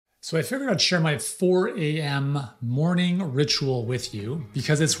So I figured I'd share my 4 a.m. morning ritual with you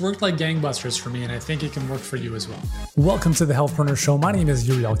because it's worked like gangbusters for me and I think it can work for you as well. Welcome to the Healthpreneur Show. My name is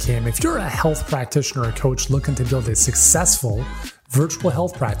Uriel Kim. If you're a health practitioner or coach looking to build a successful virtual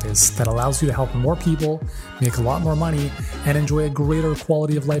health practice that allows you to help more people, make a lot more money, and enjoy a greater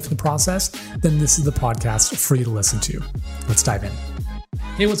quality of life in the process, then this is the podcast for you to listen to. Let's dive in.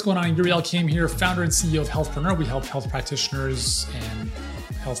 Hey, what's going on? Uriel Kim here, founder and CEO of Healthpreneur. We help health practitioners and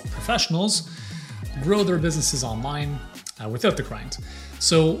health professionals grow their businesses online without the grind.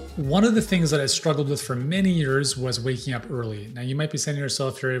 So one of the things that I struggled with for many years was waking up early. Now you might be saying to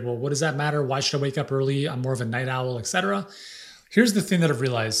yourself, well, what does that matter? Why should I wake up early? I'm more of a night owl, etc. Here's the thing that I've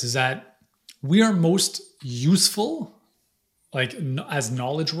realized is that we are most useful, as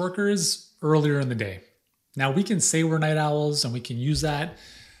knowledge workers earlier in the day. Now we can say we're night owls and we can use that,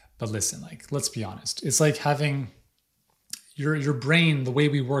 but listen, let's be honest. It's like having your brain, the way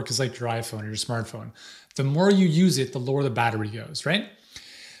we work is like your iPhone or your smartphone. The more you use it, the lower the battery goes, right?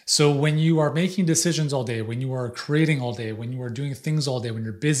 So when you are making decisions all day, when you are creating all day, when you are doing things all day, when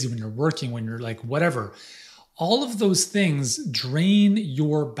you're busy, when you're working, when you're whatever, all of those things drain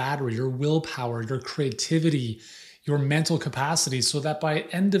your battery, your willpower, your creativity, your mental capacity, so that by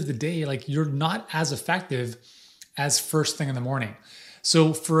end of the day, you're not as effective as first thing in the morning.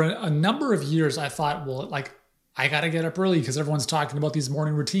 So for a number of years, I thought, I got to get up early because everyone's talking about these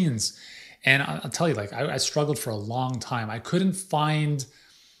morning routines. And I'll tell you, I struggled for a long time. I couldn't find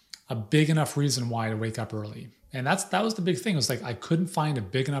a big enough reason why to wake up early. And that was the big thing. It was I couldn't find a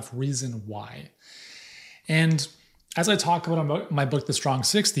big enough reason why. And as I talk about in my book, The Strong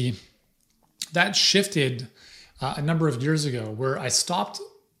 60, that shifted a number of years ago where I stopped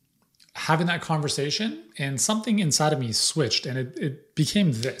having that conversation and something inside of me switched and it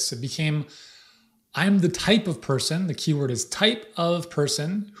became this. It became, I'm the type of person, the keyword is type of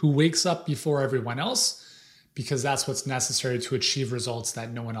person who wakes up before everyone else because that's what's necessary to achieve results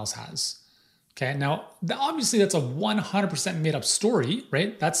that no one else has. Okay. Now, obviously that's a 100% made up story,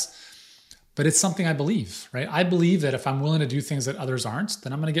 right? But it's something I believe, right? I believe that if I'm willing to do things that others aren't,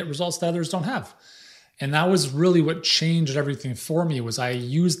 then I'm going to get results that others don't have. And that was really what changed everything for me was I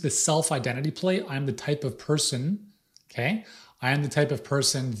used the self-identity play. I'm the type of person, okay? I am the type of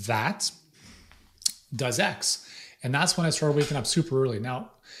person that does X. And that's when I started waking up super early.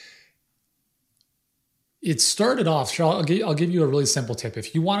 Now, it started off, I'll give you a really simple tip.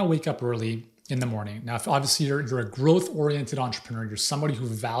 If you want to wake up early in the morning, now if obviously you're a growth-oriented entrepreneur, you're somebody who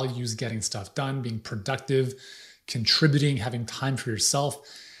values getting stuff done, being productive, contributing, having time for yourself,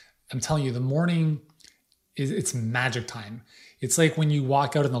 I'm telling you, the morning, it's magic time. It's like when you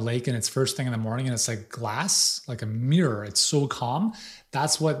walk out in the lake and it's first thing in the morning and it's like glass, like a mirror. It's so calm.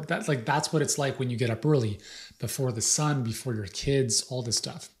 That's what it's like when you get up early, before the sun, before your kids, all this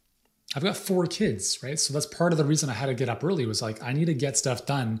stuff. I've got 4 kids, right? So that's part of the reason I had to get up early was I need to get stuff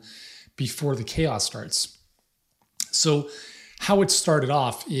done before the chaos starts. So how it started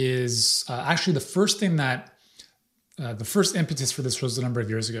off is actually the first thing that the first impetus for this was a number of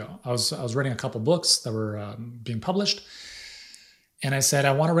years ago. I was writing a couple books that were being published. And I said,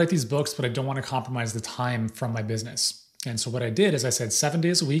 I want to write these books, but I don't want to compromise the time from my business. And so what I did is I said 7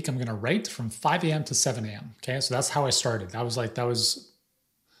 days a week, I'm going to write from 5 a.m. to 7 a.m. Okay. So that's how I started. That was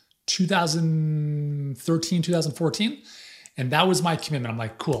 2013, 2014. And that was my commitment. I'm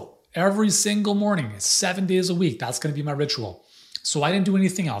like, cool. Every single morning, 7 days a week, that's going to be my ritual. So I didn't do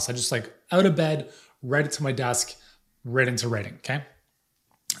anything else. I just out of bed, right into my desk, right into writing, okay?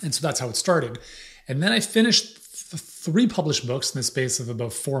 And so that's how it started. And then I finished 3 published books in the space of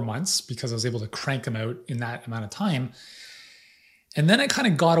about 4 months because I was able to crank them out in that amount of time. And then I kind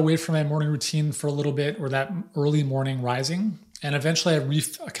of got away from my morning routine for a little bit, or that early morning rising. And eventually I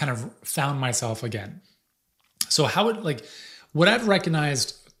kind of found myself again. So what I've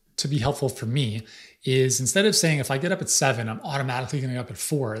recognized to be helpful for me is instead of saying, if I get up at 7, I'm automatically going to get up at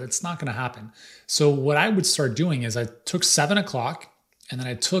 4. That's not going to happen. So what I would start doing is I took 7 o'clock and then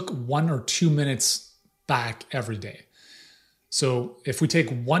I took 1 or 2 minutes back every day. So if we take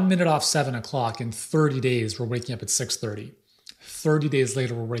 1 minute off 7 o'clock in 30 days, we're waking up at 6:30. 30 days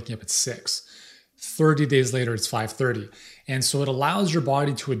later, we're waking up at 6. 30 days later, it's 5:30. And so it allows your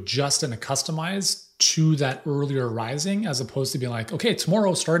body to adjust and customize to that earlier rising, as opposed to being okay,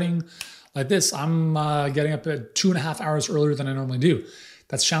 tomorrow starting like this, I'm getting up at 2.5 hours earlier than I normally do.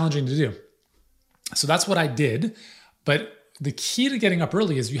 That's challenging to do. So that's what I did. But the key to getting up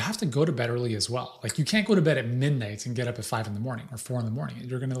early is you have to go to bed early as well. You can't go to bed at midnight and get up at 5 in the morning or 4 in the morning.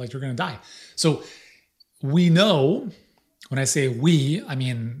 You're gonna die. So we know, when I say we, I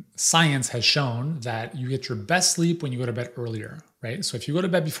mean science has shown that you get your best sleep when you go to bed earlier. right? So if you go to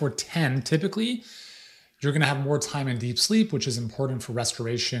bed before 10, typically you're going to have more time in deep sleep, which is important for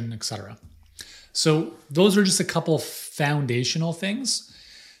restoration, etc. So those are just a couple of foundational things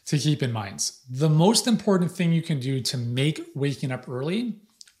to keep in mind. The most important thing you can do to make waking up early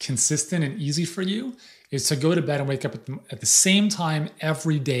consistent and easy for you is to go to bed and wake up at the same time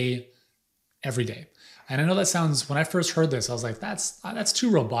every day. And I know that sounds, when I first heard this, I was like, that's too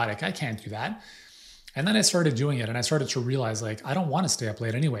robotic. I can't do that. And then I started doing it and I started to realize like, I don't want to stay up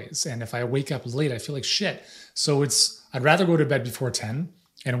late anyways. And if I wake up late, I feel like shit. So I'd rather go to bed before 10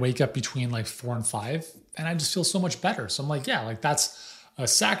 and wake up between like 4 and 5. And I just feel so much better. So I'm like, yeah, like that's a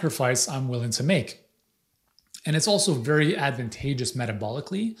sacrifice I'm willing to make. And it's also very advantageous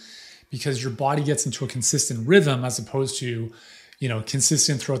metabolically because your body gets into a consistent rhythm as opposed to,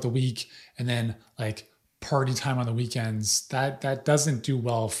 consistent throughout the week and then like party time on the weekends. That doesn't do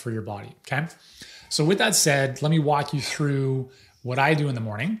well for your body, okay? So with that said, let me walk you through what I do in the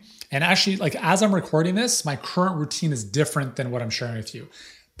morning. And actually, like as I'm recording this, my current routine is different than what I'm sharing with you.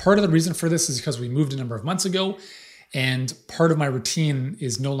 Part of the reason for this is because we moved a number of months ago and part of my routine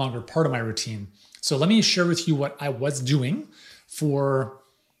is no longer part of my routine. So let me share with you what I was doing for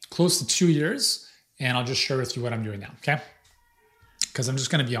close to 2 years, and I'll just share with you what I'm doing now, okay? Because I'm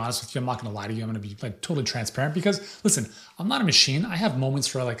just going to be honest with you. I'm not going to lie to you. I'm going to be like totally transparent because listen, I'm not a machine. I have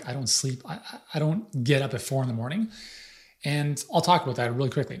moments where like I don't sleep. I don't get up at 4 a.m. And I'll talk about that really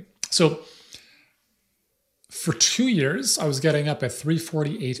quickly. So for 2 years, I was getting up at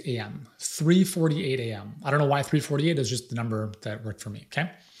 3:48 a.m. 3:48 a.m. I don't know why 3:48 is just the number that worked for me,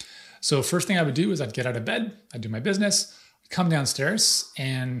 okay? So first thing I would do is I'd get out of bed, I'd do my business, come downstairs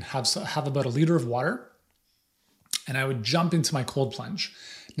and have about a liter of water. And I would jump into my cold plunge.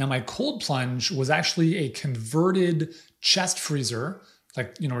 Now, my cold plunge was actually a converted chest freezer,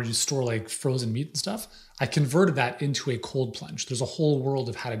 like, where you store like frozen meat and stuff. I converted that into a cold plunge. There's a whole world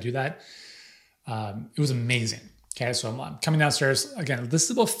of how to do that. It was amazing. Okay, so I'm coming downstairs. Again, this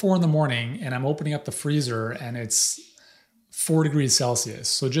is about 4 a.m. and I'm opening up the freezer and it's 4 degrees Celsius,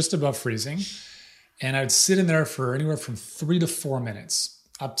 so just above freezing. And I would sit in there for anywhere from 3 to 4 minutes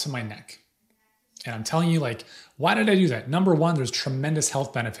up to my neck. And I'm telling you, like, why did I do that? Number one, there's tremendous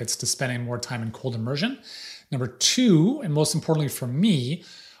health benefits to spending more time in cold immersion. Number two, and most importantly for me,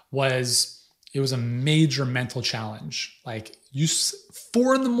 it was a major mental challenge. Like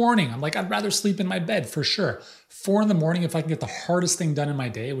 4 a.m, I'm like, I'd rather sleep in my bed for sure. 4 a.m, if I can get the hardest thing done in my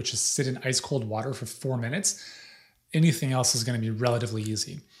day, which is sit in ice cold water for 4 minutes, anything else is going to be relatively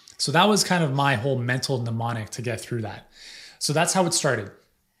easy. So that was kind of my whole mental mnemonic to get through that. So that's how it started.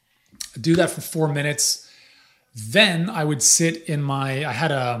 I'd do that for 4 minutes. Then I would sit in I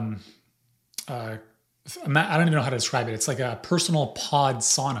had I don't even know how to describe it. It's like a personal pod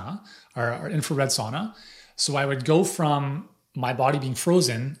sauna or infrared sauna. So I would go from my body being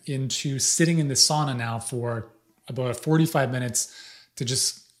frozen into sitting in the sauna now for about 45 minutes to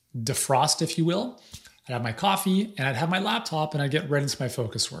just defrost, if you will. I'd have my coffee and I'd have my laptop and I'd get right into my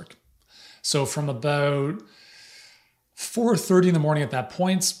focus work. So from about 4:30 in the morning at that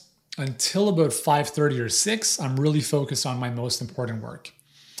point until about 5:30 or 6, I'm really focused on my most important work.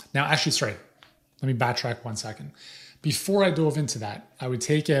 Now, actually, sorry, let me backtrack 1 second. Before I dove into that, I would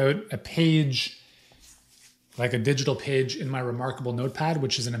take out a page, like a digital page in my Remarkable notepad,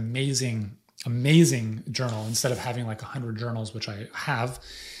 which is an amazing, amazing journal. Instead of having like 100 journals, which I have,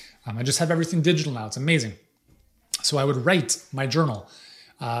 I just have everything digital now. It's amazing. So I would write my journal,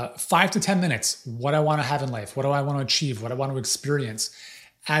 5 to 10 minutes, what I want to have in life, what do I want to achieve, what I want to experience,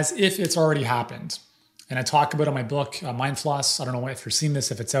 as if it's already happened. And I talk about in my book, Mind Floss. I don't know if you're seeing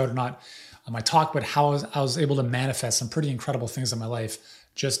this, if it's out or not. I talk about how I was able to manifest some pretty incredible things in my life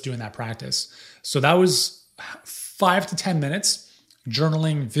just doing that practice. So that was 5 to 10 minutes,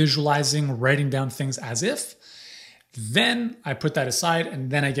 journaling, visualizing, writing down things as if. Then I put that aside and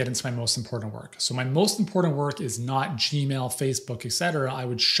then I get into my most important work. So my most important work is not Gmail, Facebook, etc. I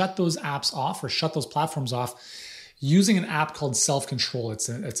would shut those apps off or shut those platforms off using an app called Self-Control. It's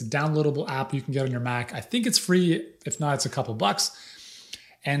a downloadable app you can get on your Mac. I think it's free. If not, it's a couple bucks.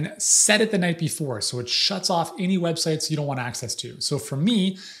 And set it the night before so it shuts off any websites you don't want access to. So for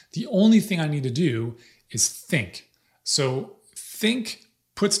me, the only thing I need to do is think. So think,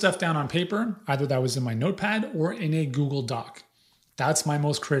 put stuff down on paper, either that was in my notepad or in a Google Doc. That's my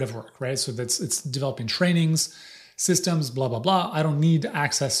most creative work, right? So it's developing trainings, systems, blah, blah, blah. I don't need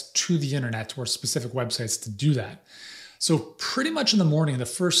access to the internet or specific websites to do that. So pretty much in the morning, the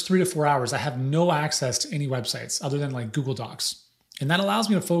first 3 to 4 hours, I have no access to any websites other than like Google Docs. And that allows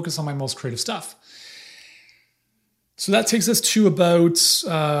me to focus on my most creative stuff. So that takes us to about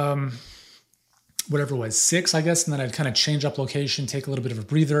whatever it was, 6, I guess. And then I'd kind of change up location, take a little bit of a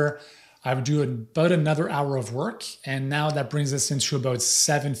breather. I would do about another hour of work. And now that brings us into about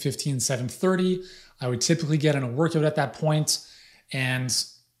 7:15, 7:30. I would typically get in a workout at that point. And,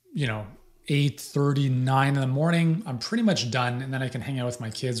 8:30, 9 in the morning, I'm pretty much done. And then I can hang out with my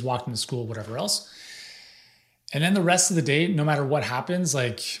kids, walk them to school, whatever else. And then the rest of the day, no matter what happens,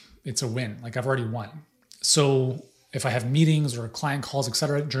 it's a win. I've already won. So if I have meetings or client calls, et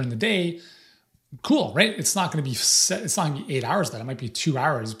cetera, during the day, cool, right? It's not going to be 8 hours that it might be 2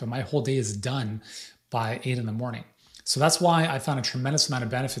 hours, but my whole day is done by 8 in the morning. So that's why I found a tremendous amount of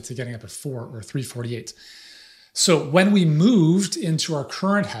benefit to getting up at 4 or 3:48. So when we moved into our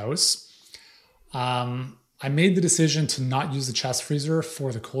current house, I made the decision to not use the chest freezer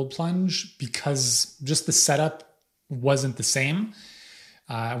for the cold plunge because just the setup wasn't the same.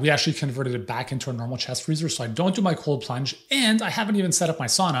 We actually converted it back into a normal chest freezer. So I don't do my cold plunge and I haven't even set up my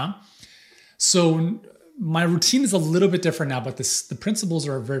sauna. So my routine is a little bit different now, but the principles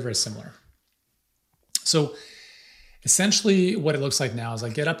are very, very similar. So essentially what it looks like now is I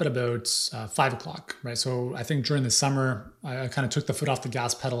get up at about 5 o'clock, right? So I think during the summer, I kind of took the foot off the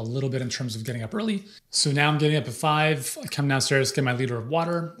gas pedal a little bit in terms of getting up early. So now I'm getting up at 5, I come downstairs, get my liter of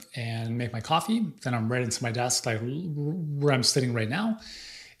water and make my coffee. Then I'm right into my desk, where I'm sitting right now.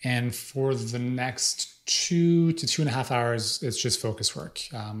 And for the next 2 to 2.5 hours, it's just focus work.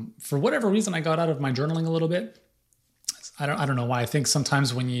 For whatever reason, I got out of my journaling a little bit. I don't know why. I think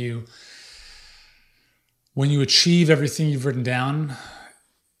sometimes when you achieve everything you've written down,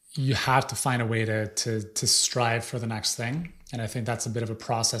 you have to find a way to strive for the next thing. And I think that's a bit of a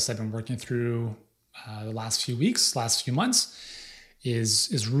process I've been working through the last few weeks, last few months,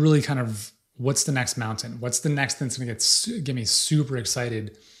 is really kind of what's the next mountain? What's the next thing that's going to get me super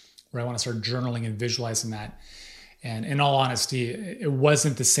excited where I want to start journaling and visualizing that. And in all honesty, it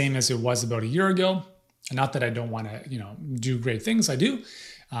wasn't the same as it was about a year ago. And not that I don't want to, do great things, I do.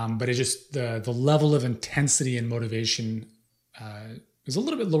 But it's just the level of intensity and motivation is a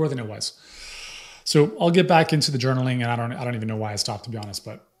little bit lower than it was. So I'll get back into the journaling, and I don't even know why I stopped, to be honest.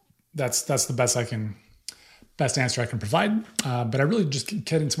 But that's the best answer I can provide. But I really just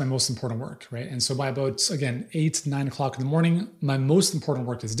get into my most important work, right? And so by about, again, 8, 9 o'clock in the morning, my most important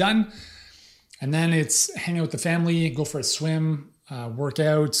work is done. And then it's hang out with the family, go for a swim, work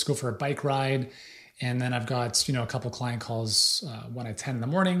out, go for a bike ride. And then I've got, a couple client calls, one at 10 in the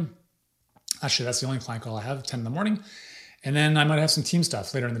morning. Actually, that's the only client call I have, 10 in the morning. And then I might have some team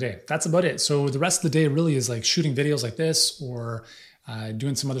stuff later in the day. That's about it. So the rest of the day really is shooting videos like this or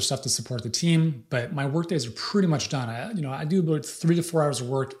doing some other stuff to support the team. But my work days are pretty much done. I do about 3 to 4 hours of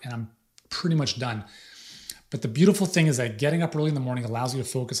work and I'm pretty much done. But the beautiful thing is that getting up early in the morning allows you to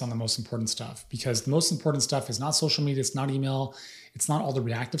focus on the most important stuff, because the most important stuff is not social media, it's not email, it's not all the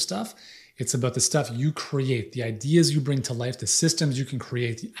reactive stuff. It's about the stuff you create, the ideas you bring to life, the systems you can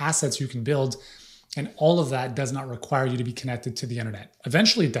create, the assets you can build. And all of that does not require you to be connected to the internet.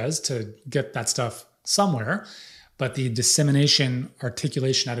 Eventually it does to get that stuff somewhere, but the dissemination,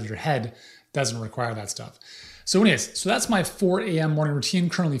 articulation out of your head doesn't require that stuff. So anyways, so that's my 4 a.m. morning routine,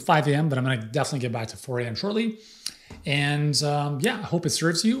 currently 5 a.m., but I'm going to definitely get back to 4 a.m. shortly. And I hope it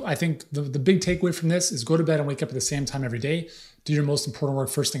serves you. I think the big takeaway from this is go to bed and wake up at the same time every day. Do your most important work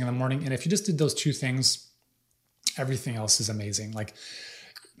first thing in the morning. And if you just did those 2 things, everything else is amazing.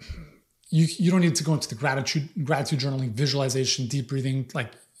 You don't need to go into the gratitude journaling, visualization, deep breathing.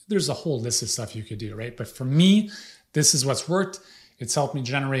 There's a whole list of stuff you could do, right? But for me, this is what's worked. It's helped me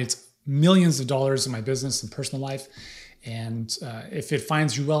generate millions of dollars in my business and personal life. And if it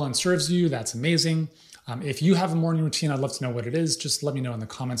finds you well and serves you, that's amazing. If you have a morning routine, I'd love to know what it is. Just let me know in the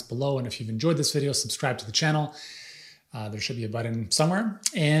comments below. And if you've enjoyed this video, subscribe to the channel. There should be a button somewhere.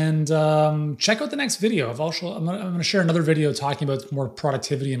 And check out the next video. I'm going to share another video talking about more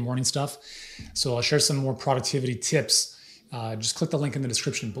productivity and morning stuff. So I'll share some more productivity tips. Just click the link in the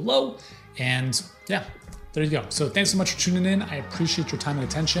description below. And yeah, there you go. So thanks so much for tuning in. I appreciate your time and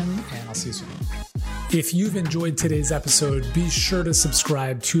attention, and I'll see you soon. If you've enjoyed today's episode, be sure to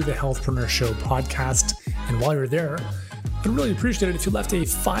subscribe to the Healthpreneur Show podcast. And while you're there, I'd really appreciate it if you left a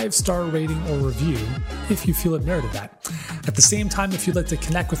 5-star rating or review if you feel it merited that. At the same time, if you'd like to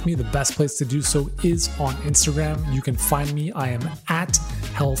connect with me, the best place to do so is on Instagram. You can find me. I am at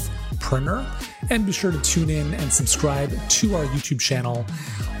Healthpreneur. And be sure to tune in and subscribe to our YouTube channel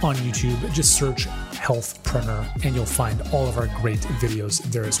on YouTube. Just search Healthpreneur and you'll find all of our great videos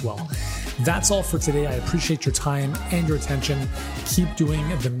there as well. That's all for today. I appreciate your time and your attention. Keep doing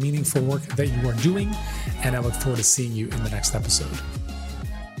the meaningful work that you are doing, and I look forward to seeing you in the next episode.